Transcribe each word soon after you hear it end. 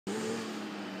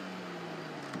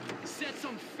set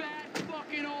some fat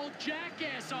fucking old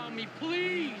jackass on me,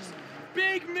 please.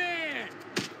 Big man.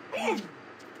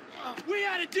 We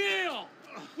had a deal.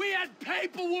 We had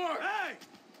paperwork. Hey!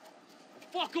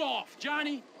 Fuck off,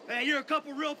 Johnny. Hey, you're a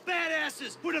couple real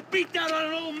badasses. Put a beat down on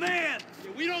an old man.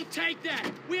 Yeah, we don't take that.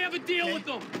 We have a deal with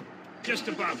them. Just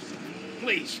about.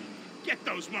 Please, get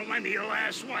those millennial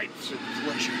ass wipes.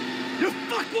 Pleasure. You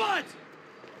fuckwad!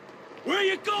 Where are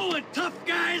you going, tough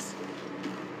guys?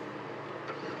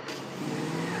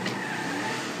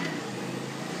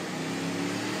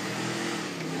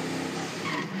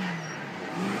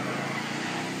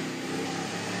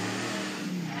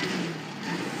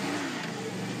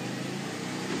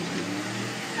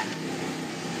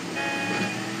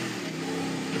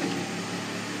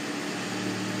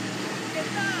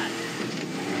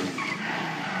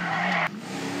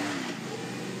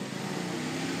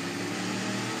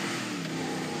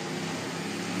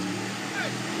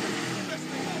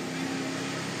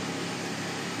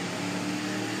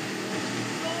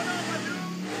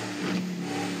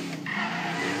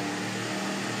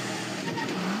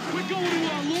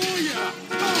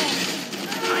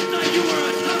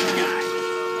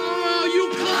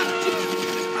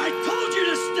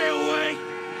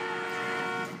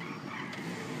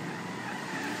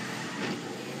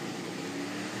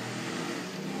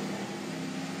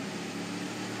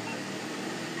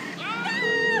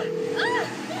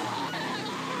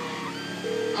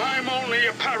 I'm only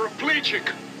a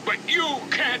paraplegic, but you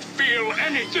can't feel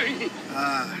anything.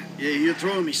 Yeah, you're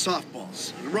throwing me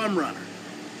softballs. You're rum runner.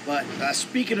 But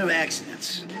speaking of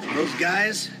accidents, those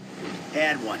guys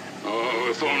had one. Oh,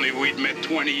 if only we'd met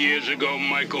 20 years ago,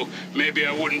 Michael. Maybe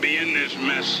I wouldn't be in this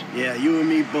mess. Yeah, you and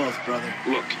me both, brother.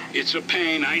 Look, it's a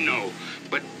pain, I know.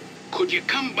 But could you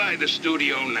come by the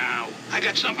studio now? I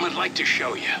got something I'd like to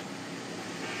show you.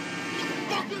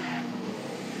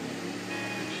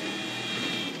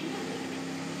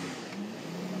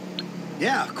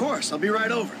 Yeah, of course. I'll be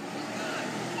right over.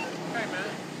 Hey, man.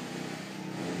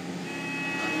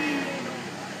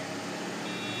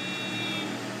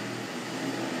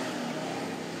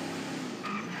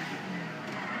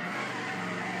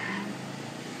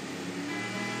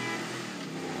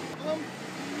 I'm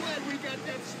glad we got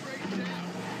that straightened out.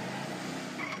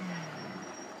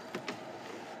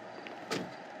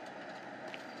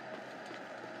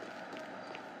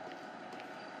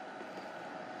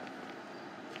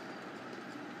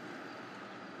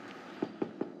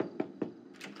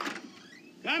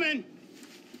 Come in.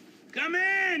 Come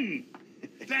in.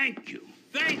 Thank you.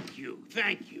 Thank you.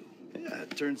 Thank you. Yeah,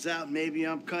 it turns out maybe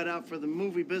I'm cut out for the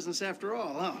movie business after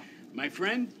all, huh? My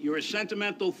friend, you're a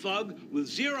sentimental thug with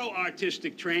zero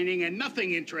artistic training and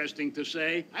nothing interesting to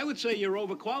say. I would say you're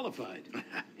overqualified.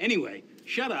 Anyway,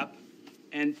 shut up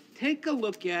and take a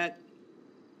look at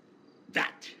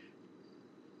that.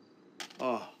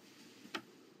 Oh.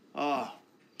 Oh.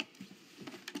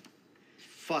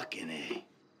 Fucking A.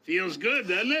 Feels good,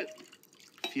 doesn't it?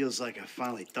 Feels like I've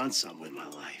finally done something with my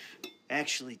life.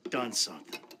 Actually done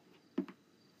something.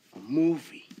 A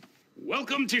movie.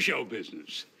 Welcome to show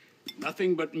business.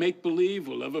 Nothing but make-believe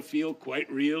will ever feel quite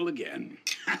real again.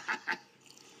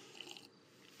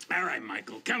 All right,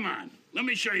 Michael, come on. Let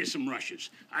me show you some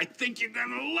rushes. I think you're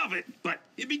gonna love it, but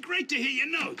it'd be great to hear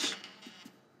your notes.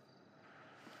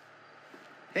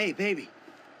 Hey, baby.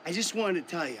 I just wanted to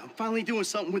tell you, I'm finally doing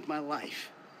something with my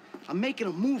life. I'm making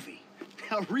a movie.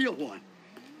 A real one.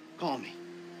 Call me.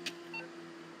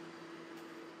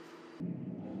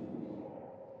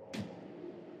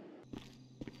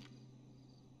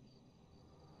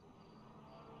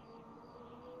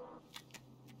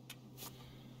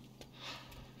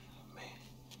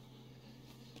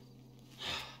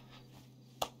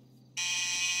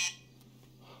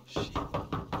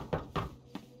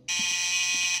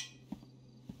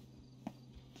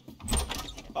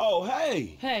 Oh,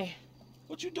 hey. Hey.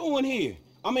 What you doing here?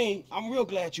 I mean, I'm real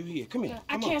glad you're here. Come here.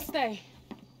 I can't stay.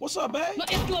 What's up, babe? No,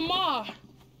 it's Lamar.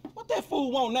 What that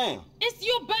fool want now? It's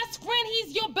your best friend.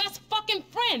 He's your best fucking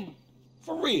friend.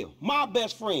 For real. My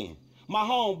best friend. My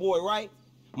homeboy, right?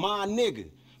 My nigga.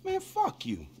 Man, fuck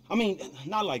you. I mean,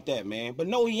 not like that, man. But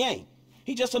no, he ain't.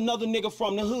 He just another nigga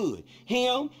from the hood.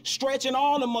 Him, stretching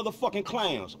all the motherfucking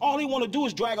clowns. All he wanna do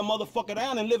is drag a motherfucker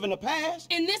down and live in the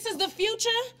past. And this is the future?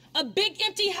 A big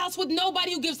empty house with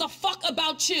nobody who gives a fuck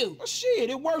about you. Well, shit,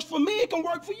 it works for me, it can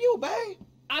work for you, babe.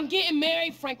 I'm getting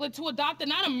married, Franklin, to a doctor,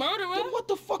 not a murderer. Then what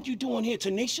the fuck you doing here,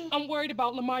 Tanisha? I'm worried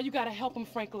about Lamar. You gotta help him,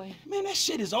 Franklin. Man, that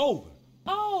shit is over.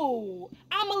 Oh,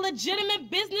 I'm a legitimate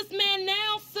businessman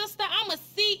now, sister. I'm a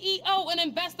CEO, an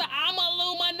investor. I'm a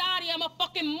Illuminati. I'm a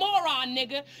fucking moron,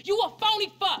 nigga. You a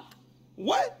phony fuck.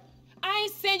 What? I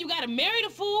ain't saying you gotta marry the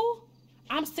fool.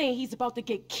 I'm saying he's about to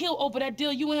get killed over that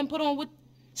deal you and him put on with...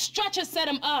 Stretcher set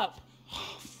him up.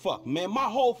 Fuck, man. My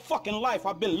whole fucking life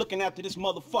I've been looking after this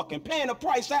motherfucker and paying the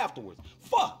price afterwards.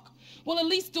 Fuck. Well, at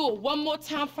least do it one more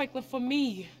time, Franklin, for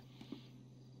me.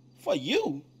 For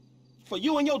you? For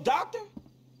you and your doctor?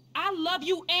 I love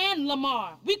you and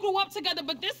Lamar. We grew up together,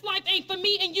 but this life ain't for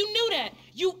me, and you knew that.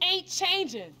 You ain't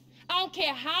changing. I don't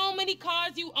care how many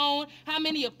cars you own, how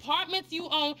many apartments you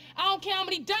own. I don't care how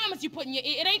many diamonds you put in your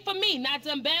ear. It ain't for me, not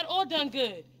done bad or done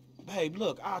good. Babe,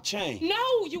 look, I'll change.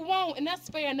 No, you won't, and that's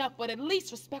fair enough, but at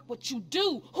least respect what you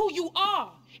do, who you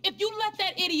are. If you let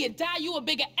that idiot die, you a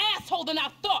bigger asshole than I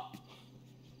thought.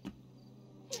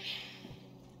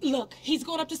 Look, he's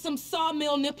going up to some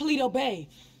sawmill near Paleto Bay.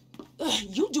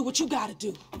 You do what you gotta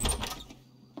do.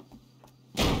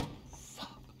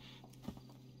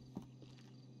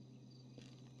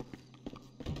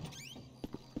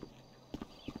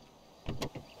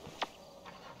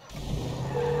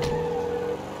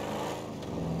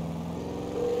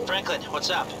 Franklin, what's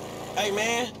up? Hey,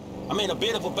 man, I'm in a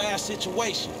bit of a bad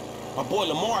situation. My boy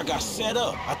Lamar got set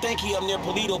up. I think he up near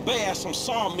Paleto Bay at some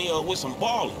sawmill with some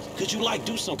ballers. Could you, like,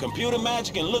 do some computer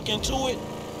magic and look into it?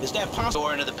 Is that possible?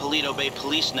 Door into the Paleto Bay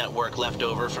police network left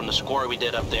over from the score we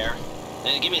did up there.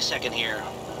 Give me a second here.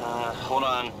 Hold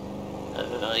on.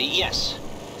 Yes.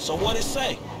 So what'd it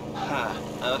say?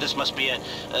 This must be it.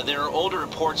 There are older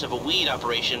reports of a weed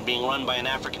operation being run by an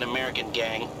African-American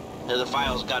gang. The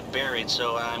files got buried,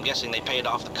 so I'm guessing they paid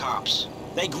off the cops.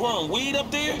 They growing weed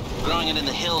up there? Growing it in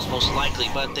the hills, most likely,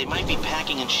 but they might be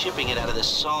packing and shipping it out of this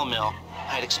sawmill.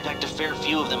 I'd expect a fair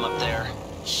few of them up there.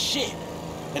 Shit.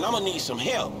 And I'm gonna need some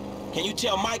help. Can you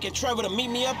tell Mike and Trevor to meet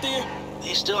me up there?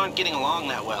 They still aren't getting along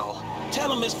that well. Tell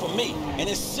them it's for me, and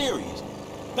it's serious.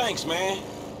 Thanks, man.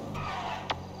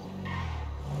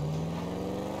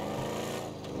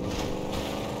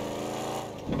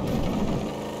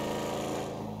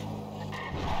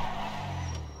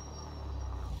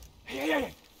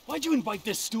 Hey, why'd you invite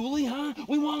this stoolie, huh?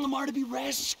 We want Lamar to be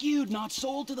rescued, not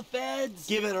sold to the feds.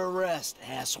 Give it a rest,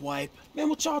 asswipe. Man,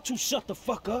 would y'all two shut the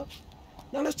fuck up?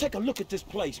 Now let's take a look at this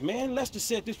place, man. Lester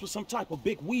said this was some type of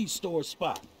big weed store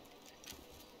spot.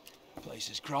 Place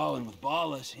is crawling with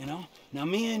ballers, you know? Now,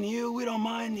 me and you, we don't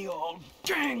mind the old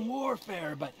gang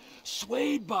warfare, but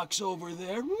Suede Buck's over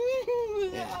there.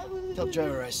 Yeah, tell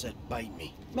Trevor I said bite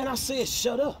me. Man, I said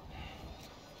shut up.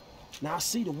 Now I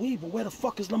see the weed, but where the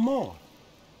fuck is Lamar?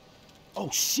 Oh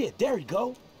shit, there he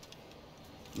go.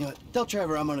 You know, tell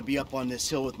Trevor I'm gonna be up on this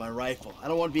hill with my rifle. I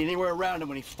don't want to be anywhere around him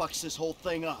when he fucks this whole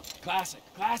thing up. Classic,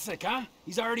 huh?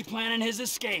 He's already planning his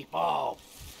escape. Oh,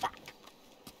 fuck.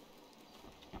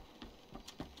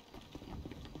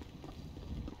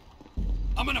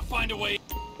 I'm gonna find a way.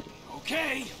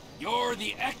 Okay, you're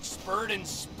the expert in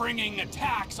springing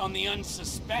attacks on the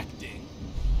unsuspecting.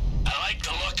 I like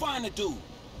the look. Find the dude.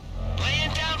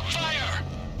 Laying down fire!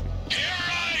 Here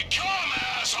I come,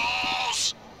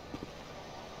 assholes!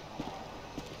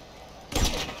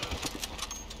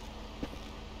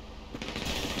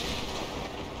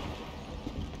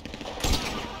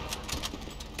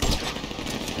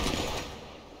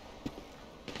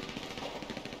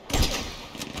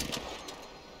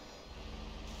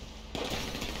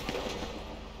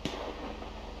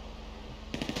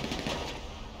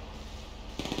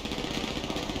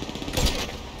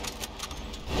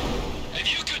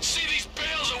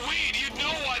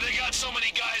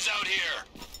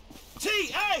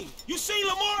 Hey, you seen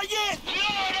Lamar yet?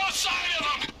 No sign of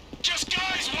him! Just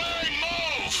guys wearing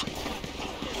mauve!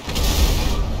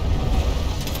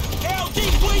 LD,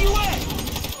 where you at?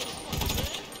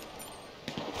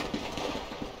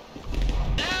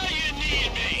 Now you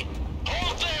need me!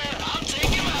 Hold there, I'll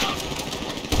take him out!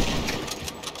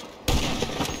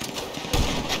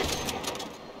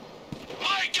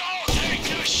 Mike, I'll take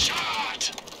the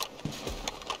shot!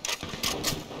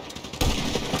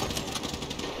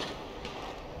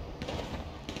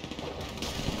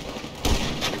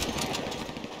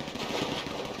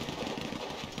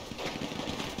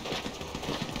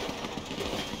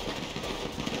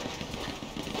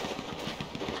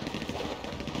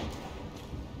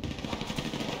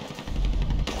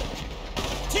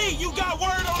 You got word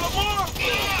on Lamar?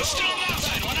 No, still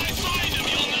nothing. When I find him,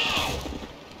 you'll know.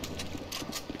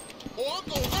 Oh, I'm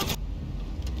going.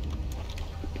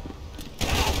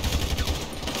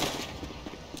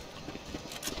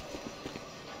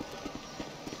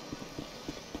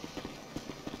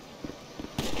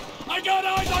 I got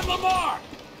eyes on Lamar!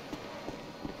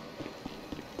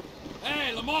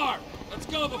 Hey, Lamar, let's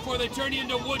go before they turn you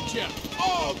into wood chip.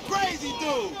 Oh, crazy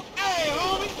dude! Hey,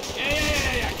 homie!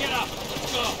 Yeah, get up.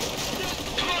 Let's go.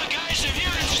 Come on, guys, if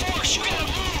you're in force, you gotta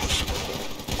move.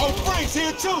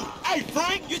 Frank's here too. Hey,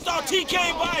 Frank! You thought T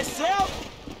came by himself?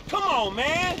 Come on,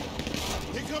 man.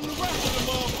 Here come the rest of the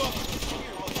motherfuckers.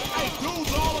 Hey,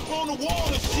 dudes all up on the wall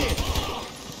and shit.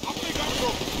 I think I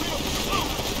broke real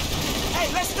something. Hey,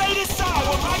 let's stay this side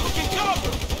where Michael can cover.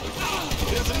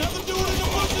 There's another dude in the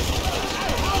bushes.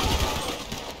 Hey, hold it.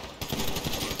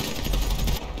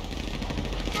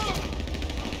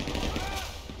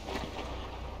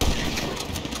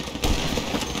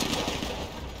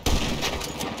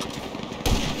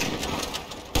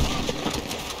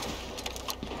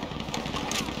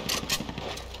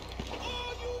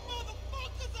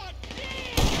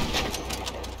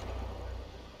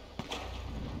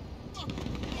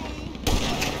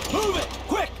 Move it,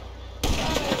 quick!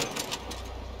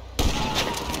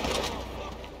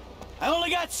 I only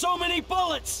got so many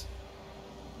bullets.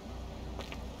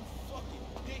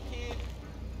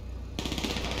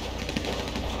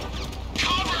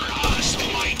 Cover us,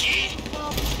 Mikey.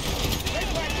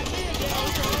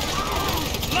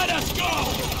 Let us go!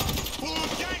 Full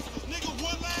gangsters, nigga,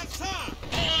 one last time.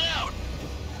 Out.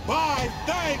 Bye,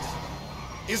 thanks.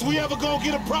 Is we ever gonna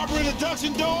get a proper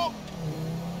introduction, dog?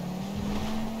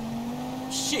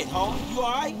 Shit, homie, you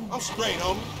alright? I'm straight,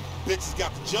 homie. Bitches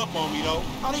got the jump on me, though.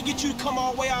 How they get you to come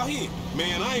all the way out here?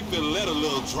 Man, I ain't finna let a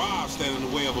little drive stand in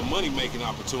the way of a money-making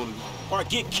opportunity. Or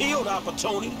get killed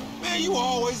opportunity? Man, you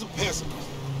always a pessimist.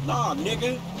 Nah,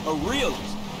 nigga, a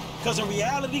realist. Cause in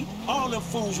reality, all them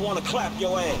fools wanna clap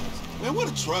your ass. Man, what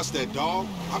a trust that, dog.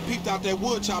 I peeped out that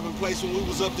wood chopping place when we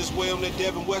was up this way on that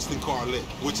Devin Weston car lit,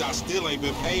 which I still ain't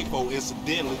been paid for,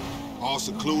 incidentally. All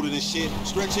secluded and shit.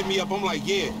 Stretch hit me up, I'm like,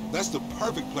 yeah, that's the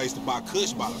perfect place to buy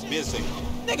kush by the busy.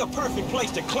 Nigga, perfect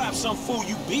place to clap some fool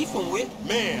you beefing with.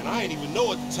 Man, I ain't even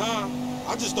know at the time.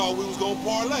 I just thought we was gonna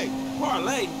parlay.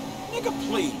 Parlay? Nigga,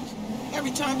 please.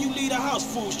 Every time you leave the house,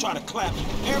 fools try to clap you.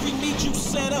 Every meet you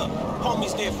set up,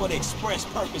 homies there for the express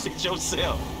purpose of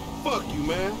yourself. Fuck you,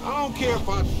 man. I don't care if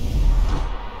I...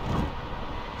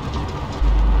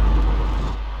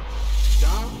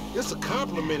 It's a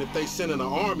compliment if they sending an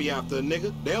army after a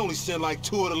nigga. They only send like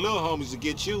 2 of the little homies to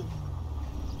get you.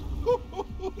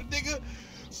 Nigga.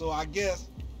 So I guess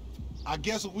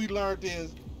what we learned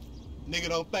is, nigga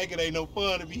don't think it ain't no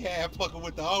fun to be half fucking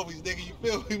with the homies, nigga. You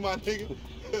feel me, my nigga?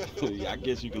 Yeah, I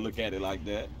guess you can look at it like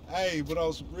that. Hey, but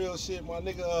on some real shit, my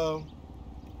nigga,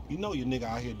 you know your nigga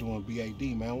out here doing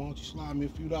BAD, man. Why don't you slide me a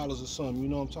few dollars or something? You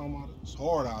know what I'm talking about? It's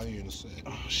hard out here in the city.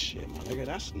 Oh, shit, my nigga,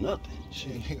 that's nothing.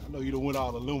 Shit, nigga, I know you done went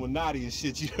all Illuminati and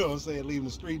shit, you know what I'm saying? Leaving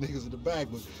the street niggas in the back,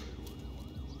 but...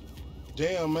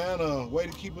 Damn, man, way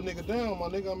to keep a nigga down, my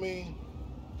nigga. I mean,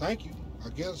 thank you. I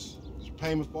guess it's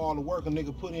payment for all the work a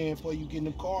nigga put in for you getting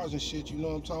them cars and shit, you know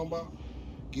what I'm talking about?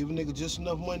 Give a nigga just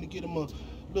enough money to get him a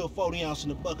little 40 ounce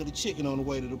in a bucket of chicken on the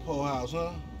way to the poorhouse,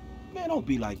 huh? Man, don't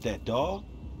be like that, dawg.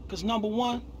 Cause number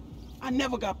one, I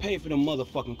never got paid for them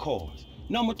motherfucking cars.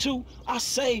 Number two, I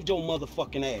saved your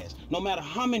motherfucking ass. No matter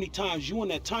how many times you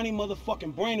and that tiny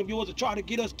motherfucking brain of yours to try to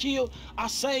get us killed, I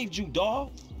saved you,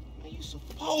 dawg. Man, you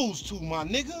supposed to, my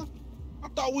nigga. I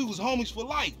thought we was homies for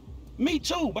life. Me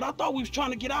too, but I thought we was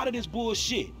trying to get out of this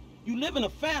bullshit. You live in a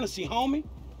fantasy, homie.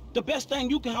 The best thing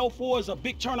you can hope for is a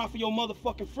big turnout for your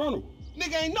motherfucking funeral.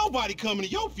 Nigga, ain't nobody coming to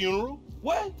your funeral.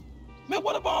 What? Man,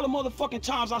 what about all the motherfucking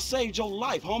times I saved your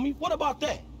life, homie? What about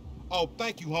that? Oh,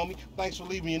 thank you, homie. Thanks for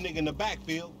leaving your nigga in the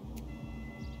backfield.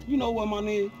 You know what, my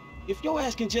nigga? If your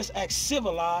ass can just act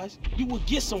civilized, you would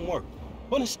get some work.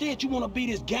 But instead, you want to be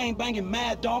this gang-banging,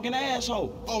 mad-dogging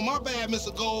asshole. Oh, my bad,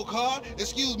 Mr. Gold Card.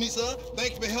 Excuse me, sir.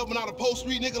 Thank you for helping out a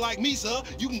post-street nigga like me, sir.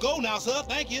 You can go now, sir.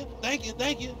 Thank you. Thank you.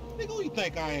 Thank you. Nigga, who you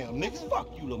think I am, nigga? Fuck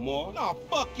you, Lamar. Nah,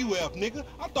 fuck you, F, nigga.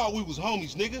 I thought we was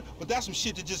homies, nigga. But that's some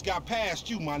shit that just got past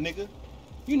you, my nigga.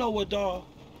 You know what, dawg?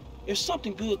 If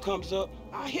something good comes up,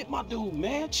 I hit my dude,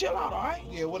 man. Chill out, all right?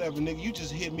 Yeah, whatever, nigga. You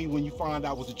just hit me when you find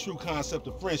out what the true concept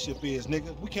of friendship is,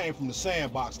 nigga. We came from the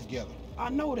sandbox together. I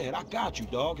know that. I got you,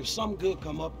 dawg. If something good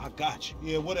come up, I got you.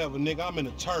 Yeah, whatever, nigga. I'm in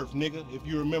the turf, nigga, if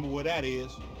you remember where that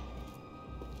is.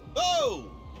 Oh!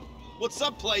 What's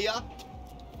up, playa?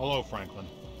 Hello, Franklin.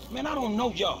 Man, I don't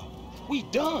know y'all. We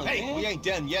done, Hey, man. we ain't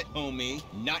done yet, homie.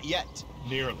 Not yet.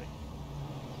 Nearly.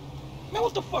 Man,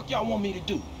 what the fuck y'all want me to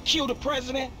do? Kill the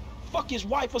president? Fuck his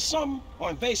wife or something? Or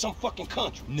invade some fucking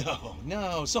country?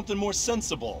 No, something more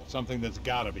sensible. Something that's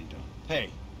gotta be done. Hey,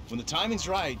 when the timing's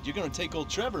right, you're gonna take old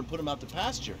Trevor and put him out to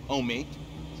pasture, homie.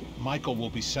 Michael will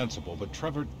be sensible, but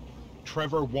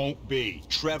Trevor won't be.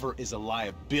 Trevor is a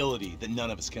liability that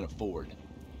none of us can afford.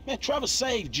 Man, Trevor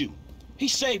saved you. He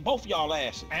saved both y'all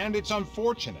asses. And it's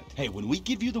unfortunate. Hey, when we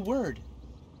give you the word,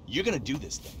 you're gonna do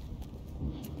this thing.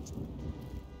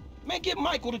 Man, get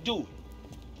Michael to do it.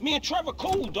 Me and Trevor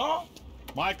cool, dawg.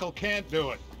 Michael can't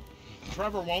do it.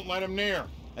 Trevor won't let him near.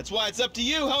 That's why it's up to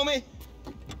you, homie.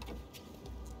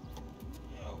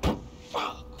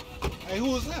 Fuck. Hey,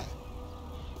 who was that?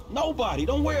 Nobody.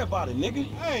 Don't worry about it, nigga.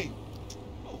 Hey,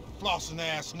 oh, flossing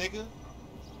ass nigga.